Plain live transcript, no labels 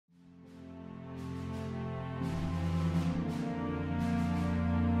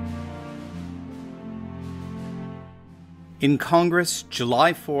In Congress,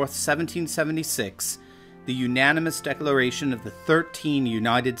 July 4th, 1776, the unanimous declaration of the 13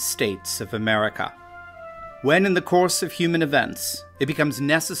 United States of America. When in the course of human events, it becomes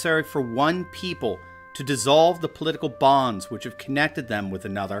necessary for one people to dissolve the political bonds which have connected them with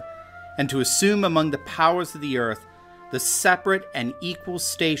another, and to assume among the powers of the earth the separate and equal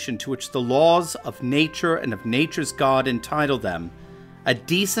station to which the laws of nature and of nature's God entitle them, a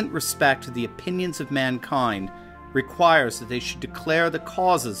decent respect to the opinions of mankind requires that they should declare the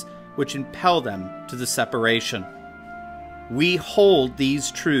causes which impel them to the separation. We hold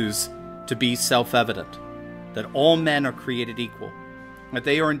these truths to be self-evident, that all men are created equal, that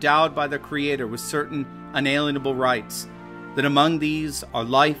they are endowed by their Creator with certain unalienable rights, that among these are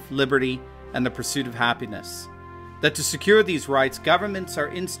life, liberty, and the pursuit of happiness, that to secure these rights, governments are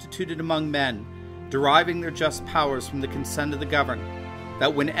instituted among men, deriving their just powers from the consent of the governed,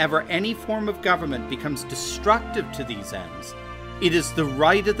 that whenever any form of government becomes destructive to these ends, it is the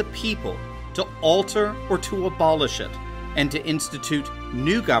right of the people to alter or to abolish it, and to institute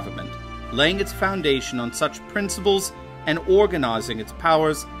new government, laying its foundation on such principles and organizing its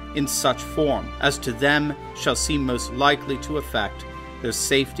powers in such form as to them shall seem most likely to affect their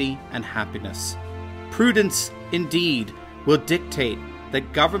safety and happiness. Prudence, indeed, will dictate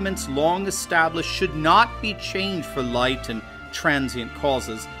that governments long established should not be changed for light and transient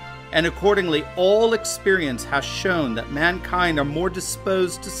causes, and accordingly all experience has shown that mankind are more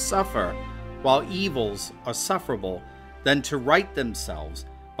disposed to suffer while evils are sufferable than to right themselves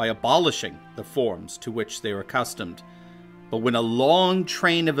by abolishing the forms to which they are accustomed. But when a long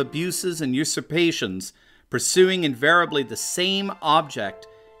train of abuses and usurpations, pursuing invariably the same object,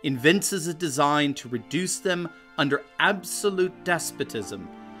 evinces a design to reduce them under absolute despotism,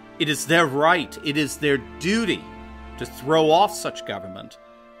 it is their right, it is their duty to throw off such government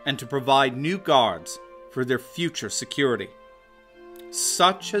and to provide new guards for their future security.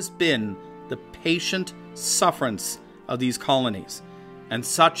 Such has been the patient sufferance of these colonies, and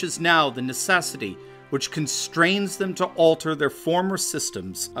such is now the necessity which constrains them to alter their former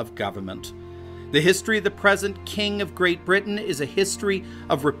systems of government. The history of the present King of Great Britain is a history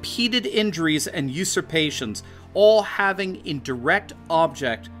of repeated injuries and usurpations, all having in direct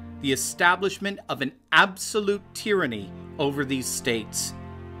object the establishment of an absolute tyranny over these states.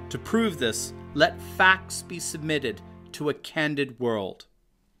 To prove this, let facts be submitted to a candid world.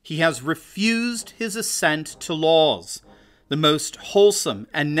 He has refused his assent to laws, the most wholesome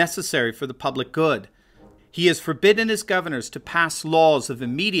and necessary for the public good. He has forbidden his governors to pass laws of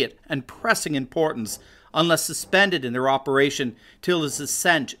immediate and pressing importance unless suspended in their operation till his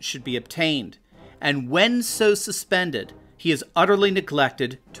assent should be obtained. And when so suspended, he has utterly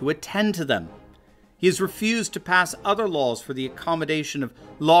neglected to attend to them. He has refused to pass other laws for the accommodation of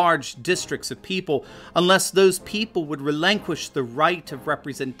large districts of people unless those people would relinquish the right of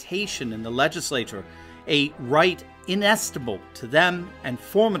representation in the legislature, a right inestimable to them and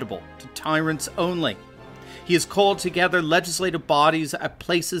formidable to tyrants only. He has called together legislative bodies at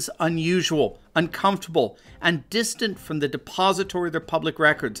places unusual, uncomfortable, and distant from the depository of their public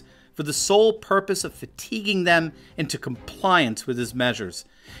records, for the sole purpose of fatiguing them into compliance with his measures.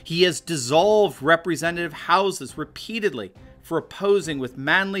 He has dissolved representative houses repeatedly for opposing with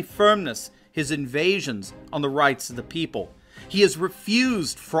manly firmness his invasions on the rights of the people. He has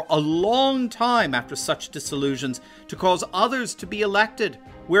refused for a long time after such dissolutions to cause others to be elected,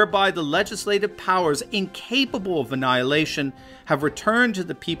 whereby the legislative powers, incapable of annihilation, have returned to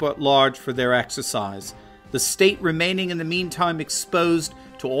the people at large for their exercise, the state remaining in the meantime exposed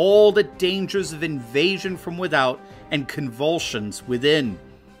to all the dangers of invasion from without and convulsions within.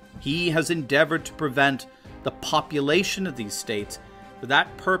 He has endeavored to prevent the population of these states, for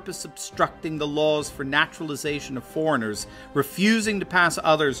that purpose obstructing the laws for naturalization of foreigners, refusing to pass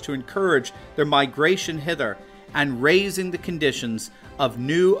others to encourage their migration hither, and raising the conditions of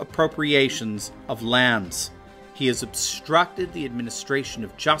new appropriations of lands. He has obstructed the administration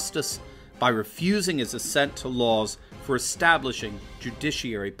of justice by refusing his assent to laws for establishing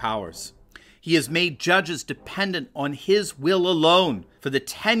judiciary powers. He has made judges dependent on his will alone for the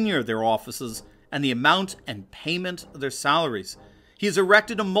tenure of their offices and the amount and payment of their salaries. He has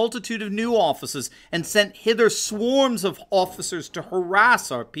erected a multitude of new offices and sent hither swarms of officers to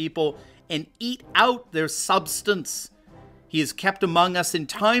harass our people and eat out their substance. He has kept among us in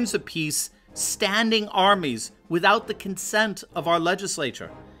times of peace standing armies without the consent of our legislature.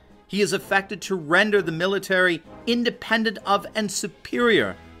 He has affected to render the military independent of and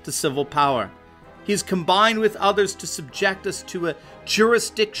superior to civil power. He has combined with others to subject us to a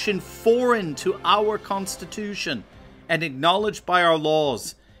jurisdiction foreign to our Constitution and acknowledged by our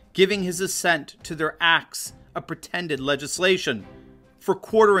laws, giving his assent to their acts of pretended legislation, for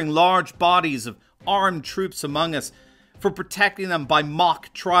quartering large bodies of armed troops among us, for protecting them by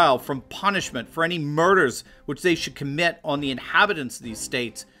mock trial from punishment for any murders which they should commit on the inhabitants of these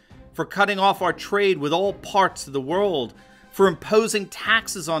states, for cutting off our trade with all parts of the world, for imposing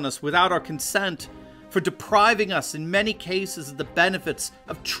taxes on us without our consent, for depriving us in many cases of the benefits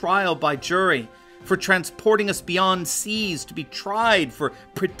of trial by jury, for transporting us beyond seas to be tried for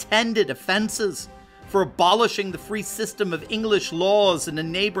pretended offenses, for abolishing the free system of English laws in a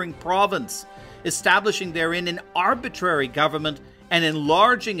neighboring province, establishing therein an arbitrary government and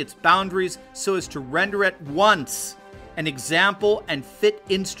enlarging its boundaries so as to render at once an example and fit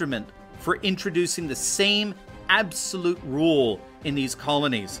instrument for introducing the same absolute rule in these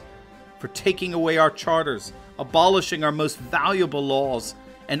colonies, for taking away our charters, abolishing our most valuable laws,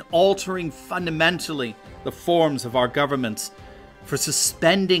 and altering fundamentally the forms of our governments, for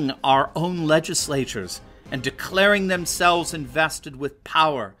suspending our own legislatures and declaring themselves invested with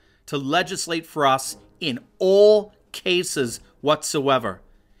power to legislate for us in all cases whatsoever.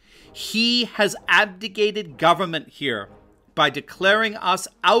 He has abdicated government here by declaring us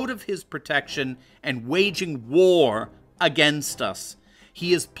out of his protection and waging war against us.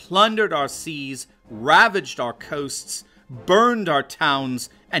 He has plundered our seas, ravaged our coasts, burned our towns,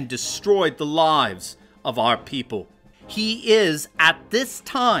 and destroyed the lives of our people. He is, at this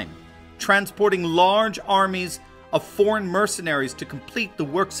time, transporting large armies of foreign mercenaries to complete the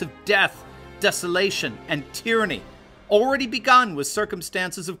works of death, desolation, and tyranny, already begun with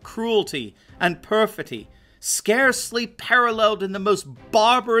circumstances of cruelty and perfidy, scarcely paralleled in the most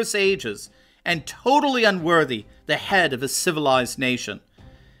barbarous ages, and totally unworthy the head of a civilized nation.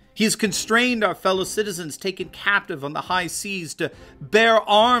 He has constrained our fellow citizens taken captive on the high seas to bear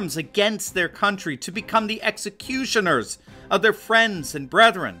arms against their country, to become the executioners of their friends and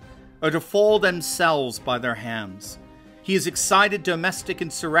brethren, or to fall themselves by their hands. He has excited domestic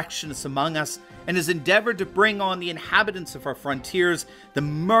insurrectionists among us, and has endeavored to bring on the inhabitants of our frontiers the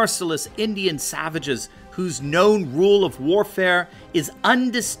merciless Indian savages whose known rule of warfare is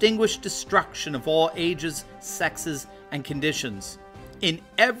undistinguished destruction of all ages, sexes, and conditions. In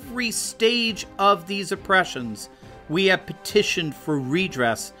every stage of these oppressions, we have petitioned for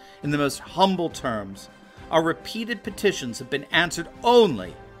redress in the most humble terms. Our repeated petitions have been answered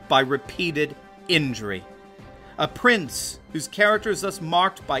only by repeated injury. A prince whose character is thus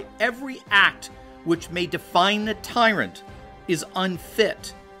marked by every act which may define the tyrant is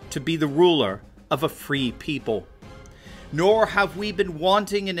unfit to be the ruler of a free people. Nor have we been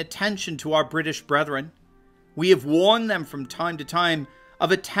wanting in attention to our British brethren. We have warned them from time to time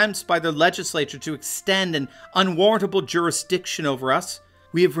of attempts by their legislature to extend an unwarrantable jurisdiction over us.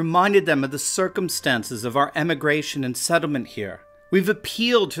 We have reminded them of the circumstances of our emigration and settlement here. We've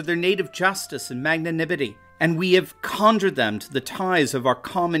appealed to their native justice and magnanimity, and we have conjured them to the ties of our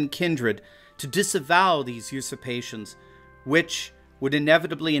common kindred to disavow these usurpations, which would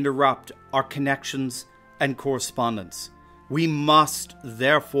inevitably interrupt our connections and correspondence. We must,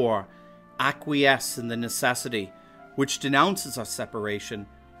 therefore, acquiesce in the necessity which denounces our separation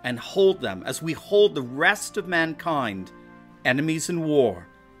and hold them, as we hold the rest of mankind, enemies in war,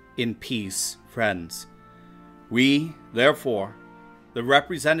 in peace, friends. We, therefore, the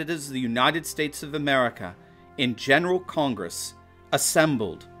representatives of the United States of America, in General Congress,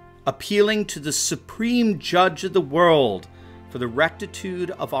 assembled, appealing to the Supreme Judge of the world for the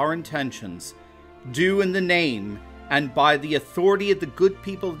rectitude of our intentions, do in the name and by the authority of the good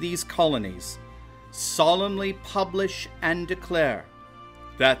people of these colonies, solemnly publish and declare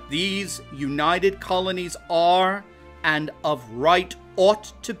that these united colonies are, and of right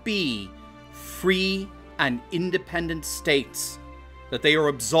ought to be, free and independent states, that they are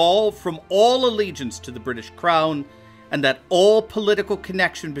absolved from all allegiance to the British Crown, and that all political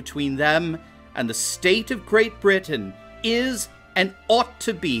connection between them and the state of Great Britain is and ought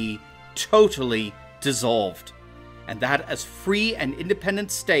to be totally dissolved, and that as free and independent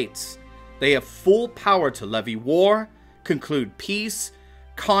states, they have full power to levy war, conclude peace,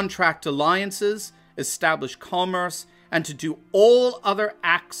 contract alliances, establish commerce, and to do all other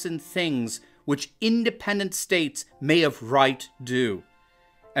acts and things which independent states may of right do.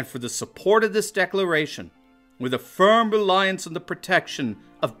 And for the support of this declaration, with a firm reliance on the protection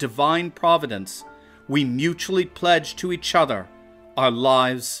of divine providence, we mutually pledge to each other our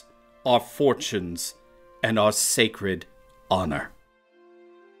lives, our fortunes, and our sacred honor.